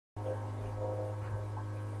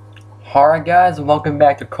Alright guys, and welcome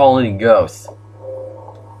back to Call of Duty Ghosts.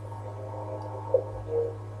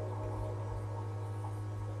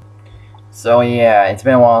 So yeah, it's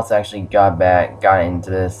been a while since I actually got into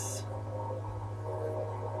this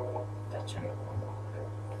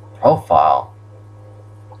profile.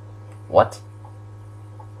 What?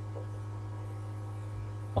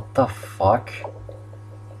 What the fuck?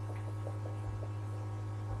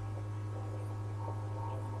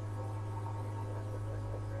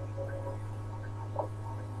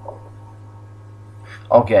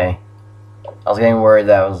 Okay. I was getting worried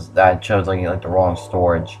that I chose like the wrong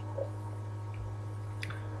storage.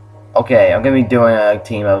 Okay, I'm gonna be doing a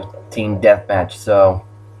team deathmatch, so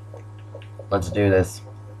let's do this.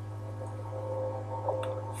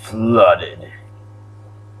 Flooded.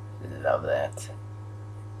 Love that.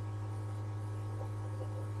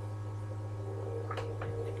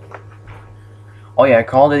 Oh yeah,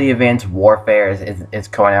 Call of Duty Advanced Warfare is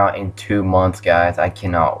coming out in 2 months, guys. I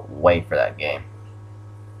cannot wait for that game.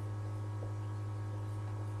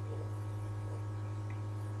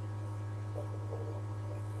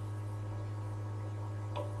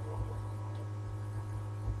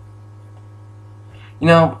 You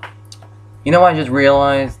know what I just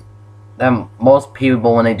realized? That most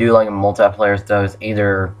people, when they do like multiplayer stuff, is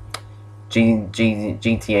either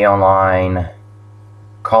GTA Online,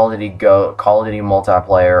 Call of Duty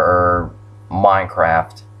multiplayer, or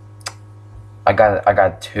Minecraft. I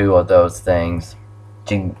got 2 of those things: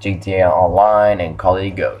 GTA Online and Call of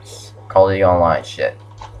Duty Ghosts. Call of Duty Online shit.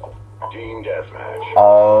 Team deathmatch.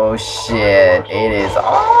 Oh shit! It is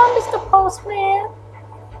on, Mr. Postman.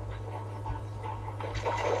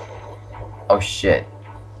 Oh shit!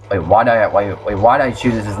 Wait, why did I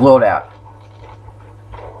choose this as loadout?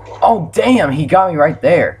 Oh damn! He got me right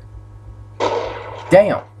there.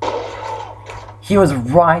 Damn! He was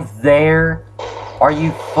right there. Are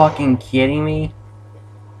you fucking kidding me?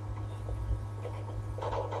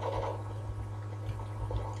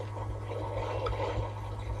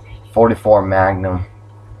 .44 Magnum.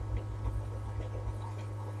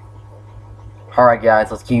 Alright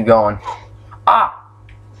guys, let's keep going. Ah!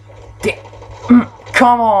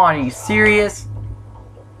 Come on, are you serious?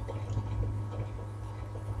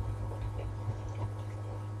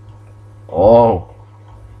 Oh.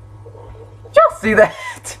 Did y'all see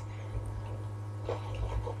that?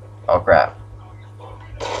 Oh crap.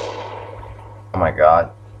 Oh my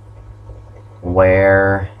god.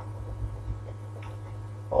 Where?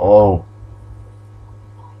 Oh.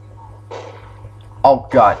 Oh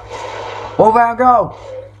god. Move out, go!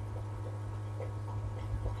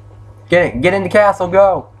 Get in the castle,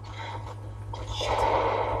 go! Shit.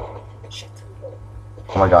 Shit.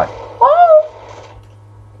 Oh my god. Oh!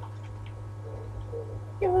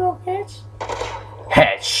 You little bitch.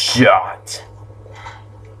 Headshot!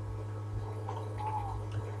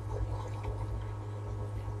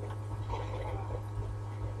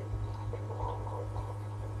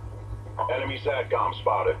 Enemy SATCOM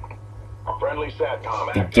spotted. Friendly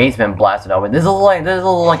SATCOM. The gate's been blasted open. This is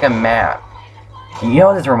like a map. You know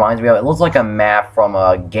what this reminds me of? It looks like a map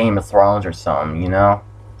from Game of Thrones or something, you know?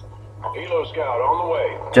 Helo scout on the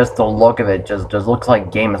way. Just the look of it just looks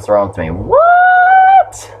like Game of Thrones to me.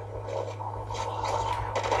 What?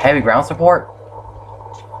 Heavy ground support?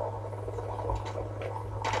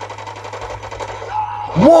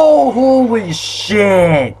 Whoa, holy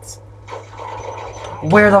shit!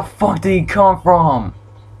 Where the fuck did he come from?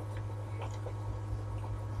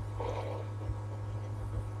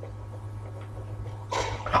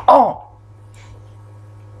 Oh!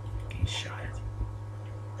 He shot it.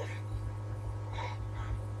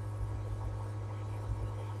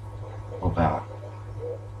 Move out.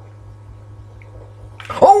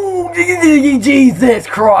 Oh! Jesus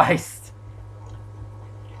Christ!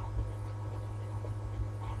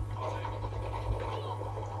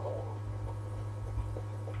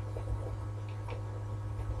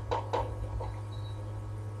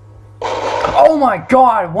 Oh my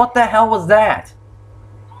god! What the hell was that?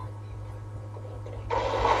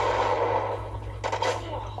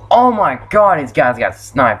 Oh my god, these guys got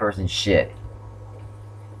snipers and shit.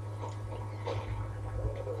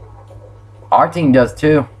 Our team does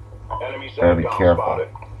too. Enemy Better be SATCOM careful. spotted.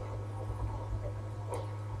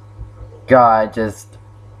 God, just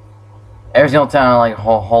every single time I like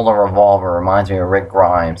hold a revolver reminds me of Rick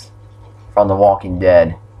Grimes from The Walking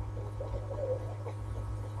Dead.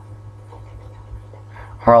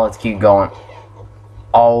 Alright, let's keep going.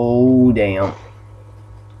 Oh damn.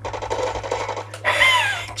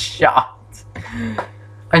 Shot.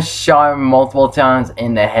 I shot him multiple times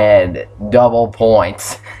in the head. Double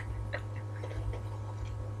points.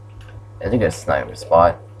 I think a sniper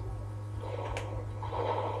spot.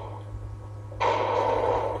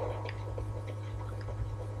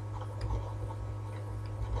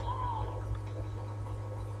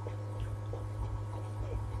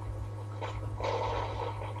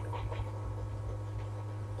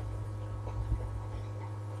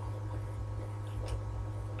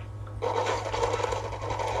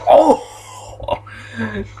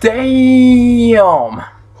 Damn!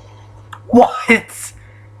 What?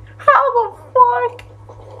 How the fuck?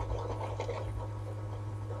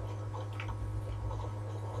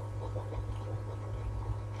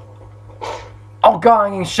 Oh god,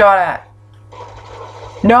 I'm getting shot at!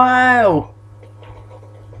 No!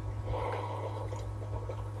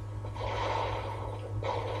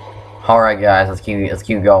 Alright guys, let's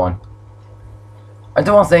keep going. I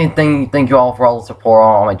do want to say thank you all for all the support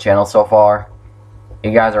on my channel so far. You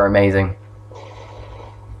guys are amazing.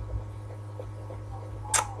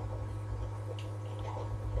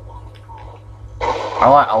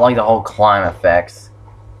 I like the whole climb effects.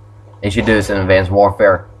 They should do this in Advanced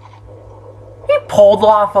Warfare. He pulled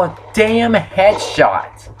off a damn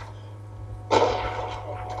headshot.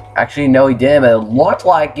 Actually, no, he didn't, but it looked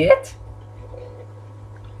like it.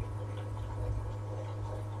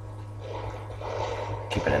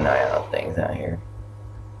 Keeping an eye on things out here.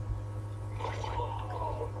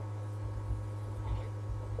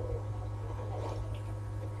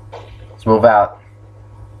 Let's move out.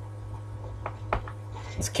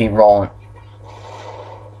 Let's keep rolling.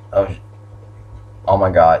 Oh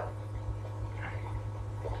my god.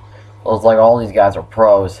 Looks like all these guys are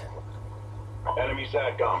pros. Enemy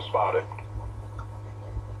SATCOM spotted.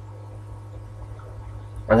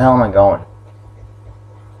 Where the hell am I going?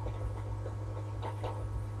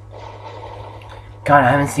 God, I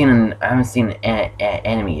haven't seen an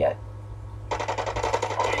enemy yet. Keep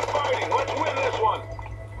fighting. Let's win this one.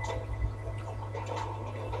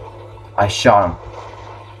 I shot him.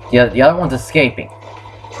 The other one's escaping.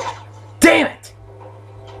 Damn it!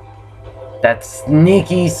 That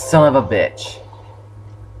sneaky son of a bitch.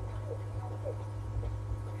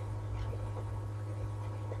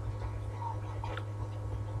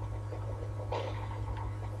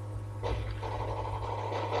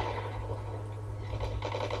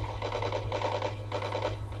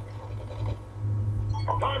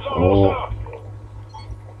 Time's almost up.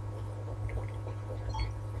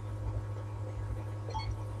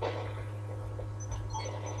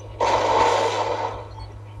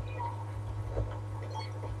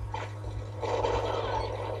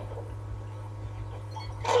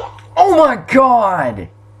 Oh my god!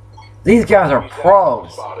 These guys are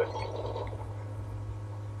pros. Spotted.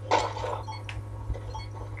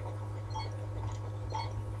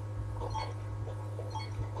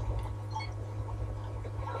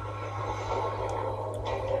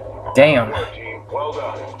 Damn. Team, well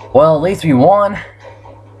done. Well, at least we won.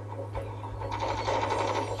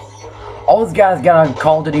 All these guys got a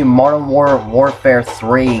Call of Duty Modern Warfare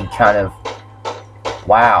 3 kind of...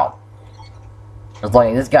 Wow. It's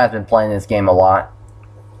like this guy's been playing this game a lot.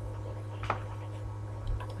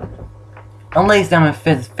 At least I'm in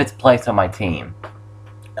fifth place on my team.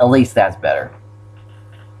 At least that's better.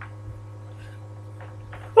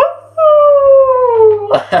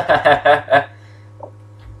 Woo!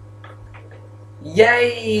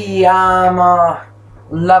 Yay! I'm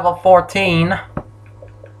level 14.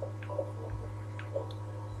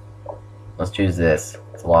 Let's choose this.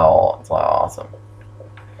 It's a lot awesome.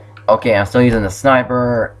 Okay, I'm still using the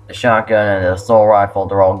sniper, the shotgun, and the assault rifle.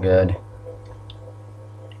 They're all good.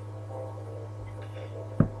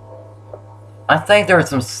 I think there's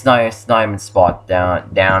some sniping spot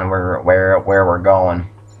down where we're going.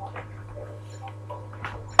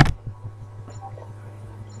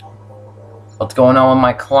 What's going on with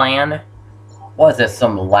my clan? What is this?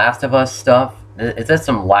 Some Last of Us stuff? Is this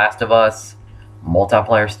some Last of Us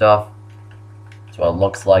multiplayer stuff? That's what it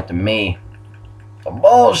looks like to me. Some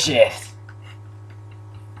bullshit!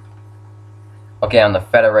 Okay, I'm the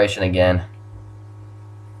Federation again.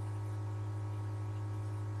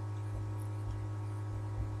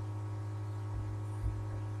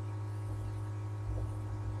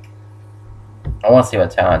 I want to see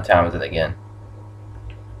what time is it again.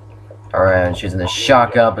 Alright, I'm choosing the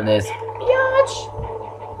shotgun up in this. Biatch!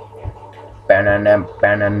 Banana,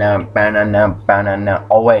 banana, banana, banana.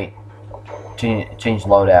 Oh wait. Change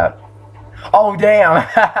loadout. Oh damn!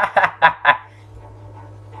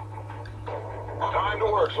 Time to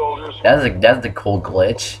work, soldiers. That's a cool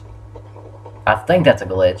glitch. I think that's a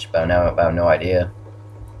glitch, but I have no idea.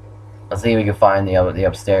 Let's see if we can find the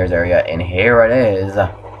upstairs area, and here it is.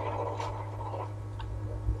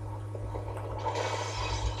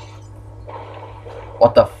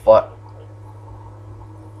 What the fuck?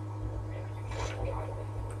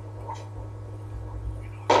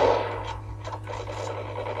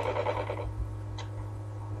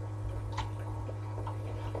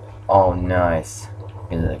 Oh, nice.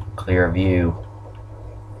 Get a clear view.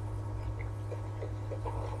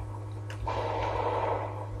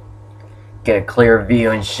 Get a clear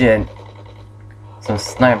view and shit. some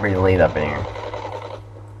sniper elite up in here.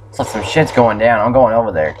 So some shit's going down. I'm going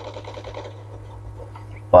over there.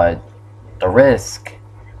 But the risk.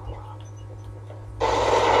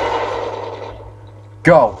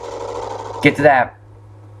 Go. Get to that.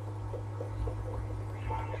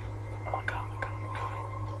 Oh god.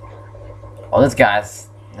 Oh, this guy's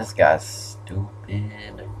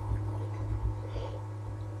stupid.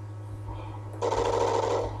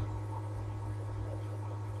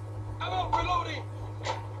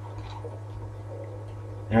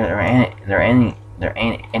 There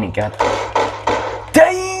ain't any gun.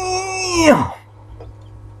 Damn!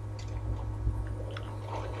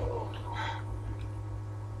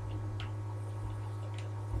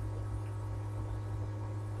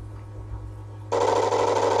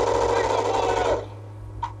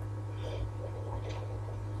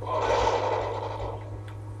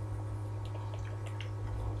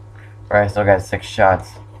 Alright, still got 6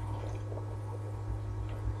 shots.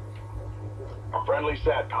 Friendly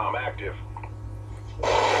SATCOM active.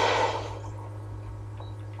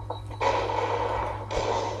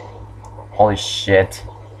 Holy shit.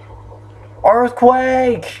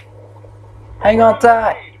 Earthquake! Hang on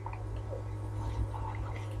tight!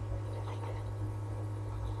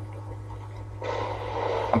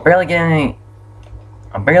 I'm barely getting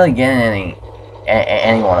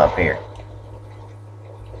anyone up here.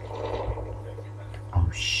 Oh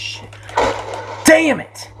shit. Damn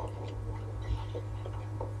it!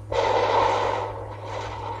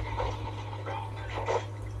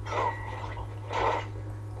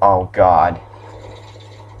 Oh god.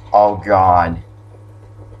 Oh god.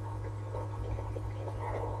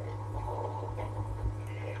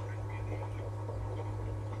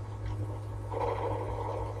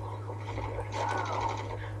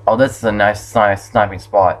 Oh, this is a nice sniping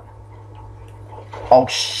spot. Oh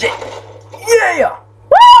shit! Yeah!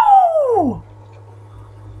 Woo!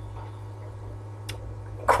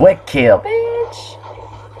 Quick kill, bitch!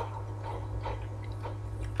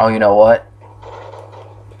 Oh, you know what?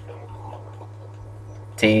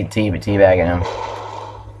 Teabagging him.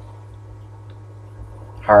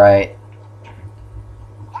 Alright.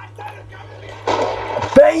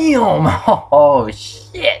 BAM! Oh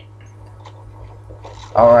shit!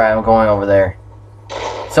 Alright, I'm going over there.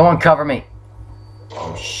 Someone cover me!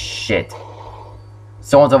 Oh shit.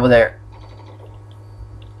 Someone's over there.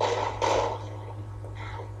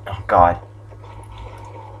 Oh god.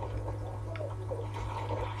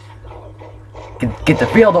 Get the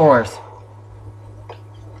field orders!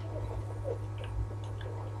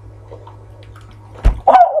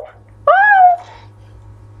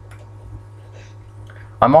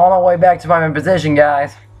 I'm on my way back to my position,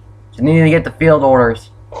 guys. Just need to get the field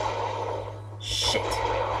orders. Shit.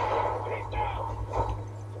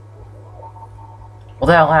 What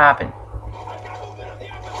the hell happened?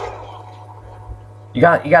 You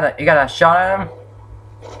got a shot at him?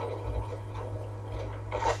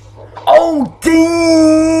 Oh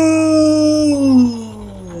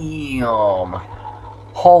damn!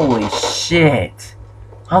 Holy shit!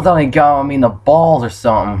 I thought he got me in the balls or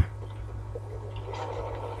something.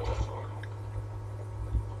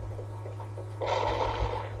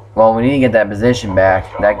 Well, we need to get that position back.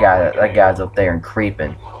 That guy's up there and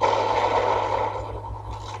creeping.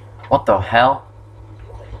 What the hell?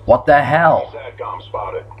 What the hell? SATCOM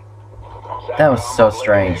spotted. That was so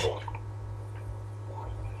strange.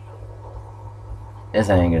 This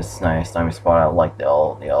ain't a sniping spot. I like the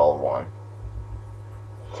old one.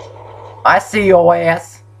 I see your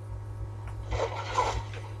ass.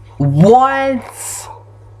 What?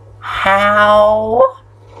 How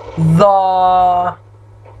the?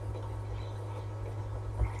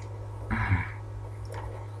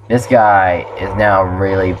 This guy is now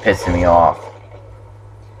really pissing me off.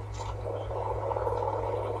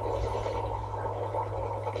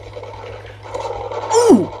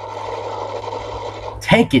 Ooh!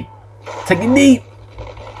 Take it! Take it deep!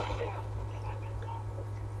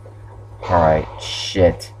 Alright,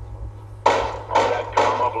 shit.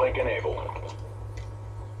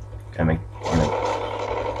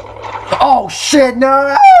 Oh shit,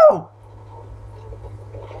 no!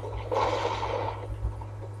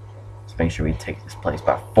 Let's make sure we take this place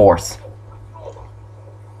by force.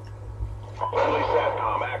 Friendly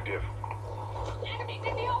SATCOM active.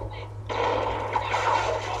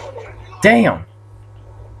 Damn!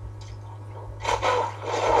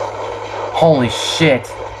 Holy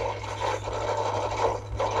shit!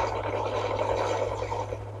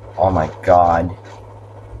 Oh my god.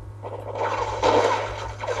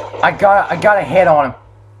 I got a hit on him.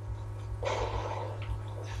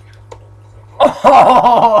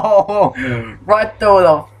 Oh! Right through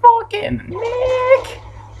the fucking neck.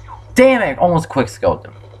 Damn it! Almost quick scoped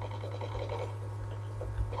him.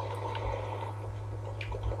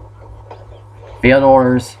 Field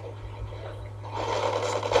orders.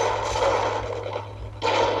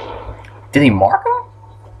 Did he mark him?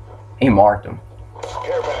 He marked him.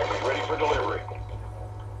 Care package ready for delivery.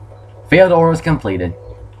 Field orders completed.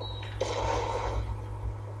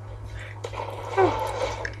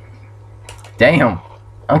 Damn.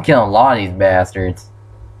 I'm killing a lot of these bastards.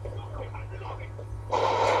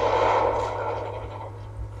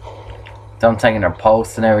 So I'm taking their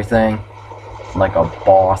posts and everything. Like a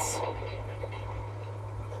boss.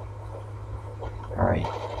 Alright.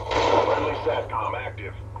 Friendly SATCOM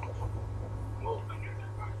active.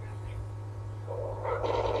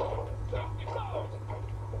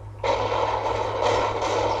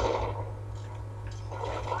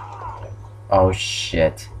 Oh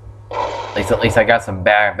shit. At least I got some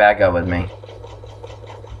backup with me.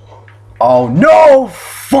 Oh no!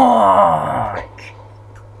 Fuck!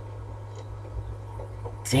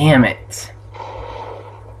 Damn it.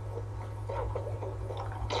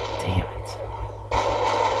 Damn it.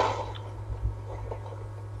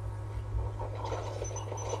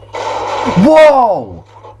 Whoa!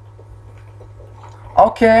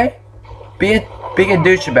 Okay. Be a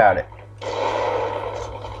douche about it.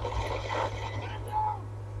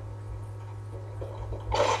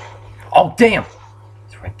 Oh damn!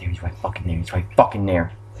 He's right there, he's right fucking there, he's right fucking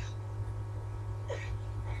there.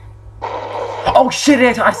 Oh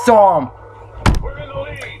shit, I saw him! We're in the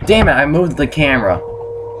lead. Damn it, I moved the camera.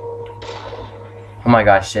 Oh my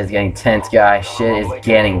gosh, shit is getting tense, guys. Shit is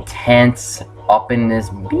getting tense up in this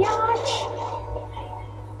biatch.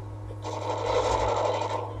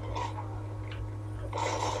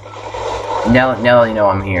 Now that you know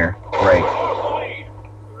I'm here. Great.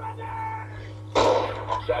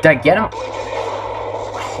 Did I get him?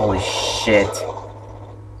 Holy shit.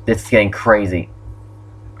 This is getting crazy.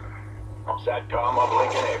 SATCOM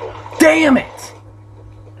uplink enabled. Damn it!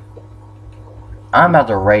 I'm about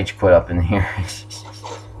to rage quit up in here. We're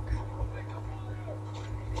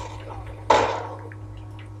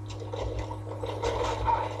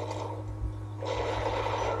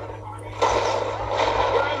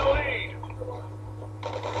in the lead.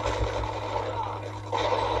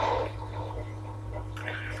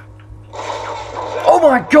 Oh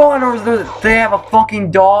my god, or they have a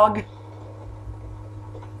fucking dog?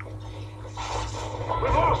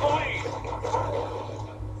 We've lost the lead.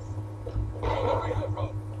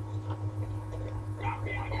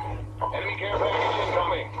 Enemy care package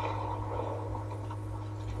incoming.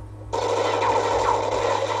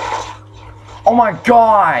 Oh my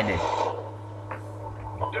god!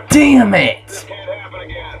 Damn it! This can't happen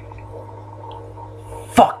again.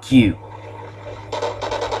 Fuck you.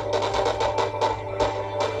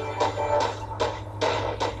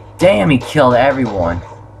 Damn, he killed everyone.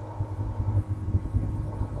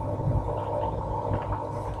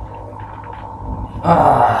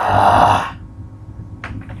 Ah.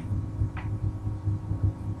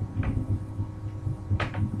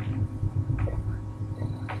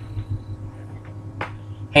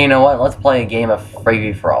 Hey, you know what? Let's play a game of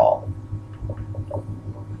Free for All,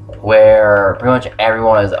 where pretty much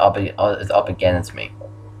everyone is up against me.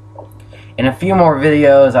 In a few more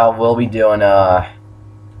videos, I will be doing a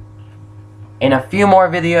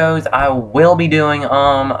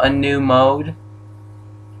new mode.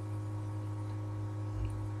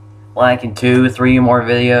 Like in 2-3 more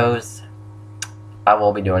videos, I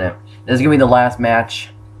will be doing it. This is gonna be the last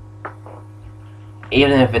match.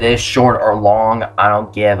 Even if it is short or long, I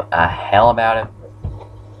don't give a hell about it.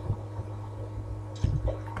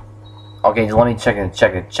 Okay, just let me check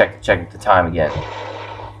the time again.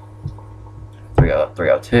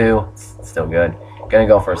 3:02, still good. Gonna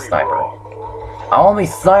go for a sniper. I want me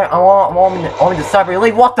to sniper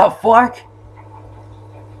elite. What the fuck?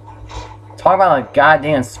 Talk about a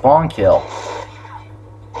goddamn spawn kill.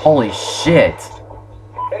 Holy shit.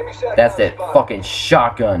 That's it. Fucking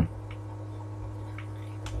shotgun.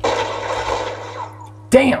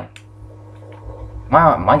 Damn.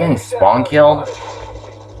 Wow, am I getting spawn killed?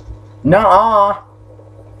 Nuh-uh.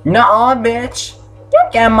 Nuh-uh, bitch. You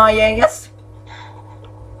get my ass.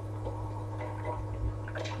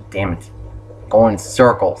 Damn it. Going in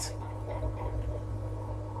circles.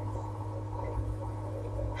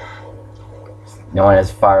 No one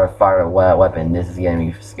has fired a weapon. This is getting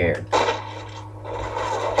me scared.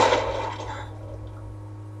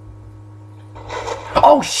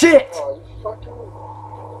 Oh shit!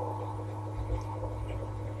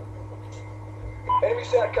 Enemy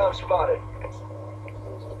SATCOM spotted.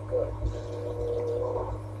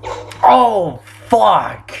 Oh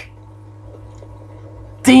fuck!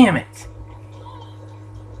 Damn it!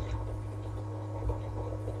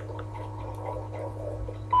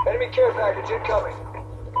 Enemy care package incoming.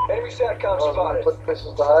 Enemy SATCOM spotted. Put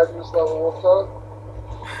places to hide in this level, Wolf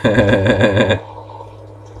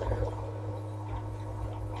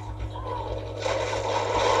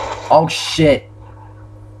Oh shit!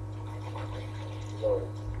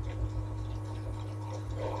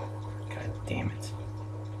 God damn it.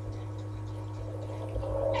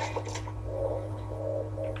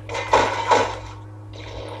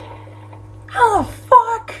 How the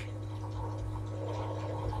fuck?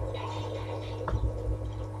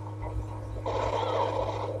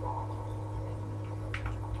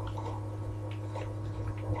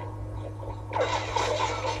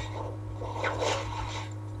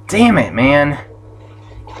 Damn it, man.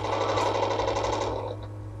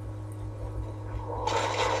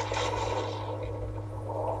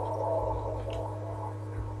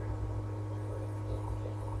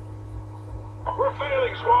 We're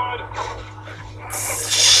failing, squad.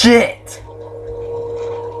 Shit!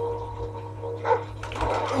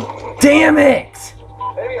 Damn it!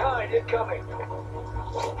 Enemy hind incoming.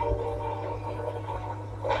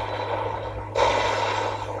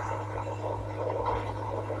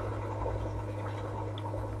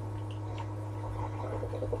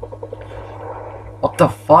 What the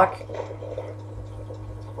fuck?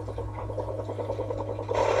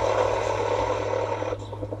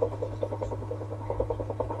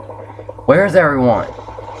 Where's everyone?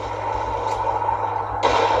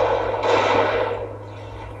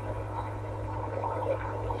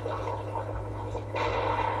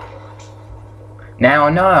 Now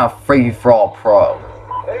I'm not a free-for-all pro.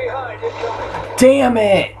 Enemy hind incoming. Damn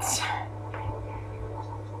it!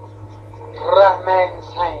 Rahman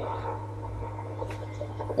Sain.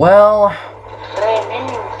 Well,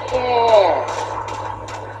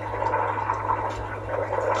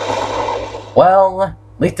 at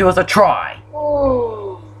least it was a try.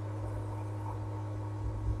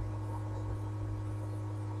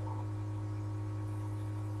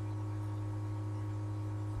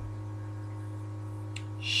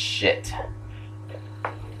 Shit.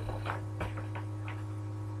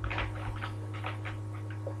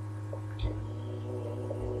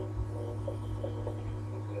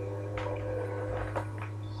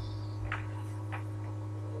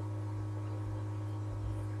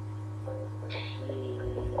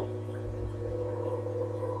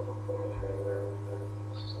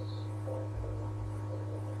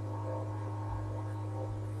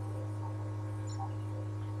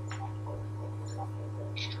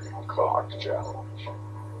 Extreme cock challenge.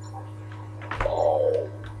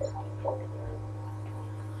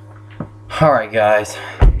 Alright guys.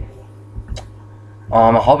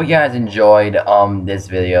 I hope you guys enjoyed this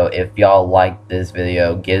video. If y'all liked this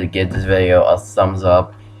video, give this video a thumbs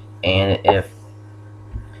up. And if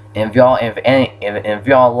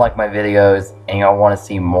y'all like my videos and y'all want to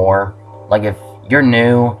see more, like if you're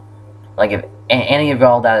new, like if any of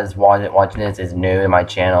y'all that is watching this is new to my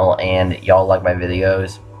channel and y'all like my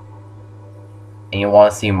videos and you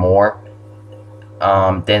want to see more,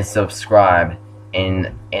 then subscribe.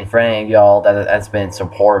 And for any of y'all that's been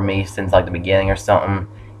supporting me since like the beginning or something,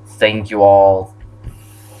 thank you all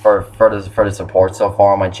for the support so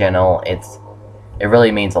far on my channel. It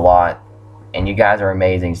really means a lot, and you guys are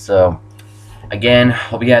amazing. So again,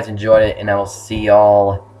 hope you guys enjoyed it, and I will see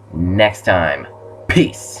y'all next time.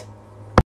 Peace.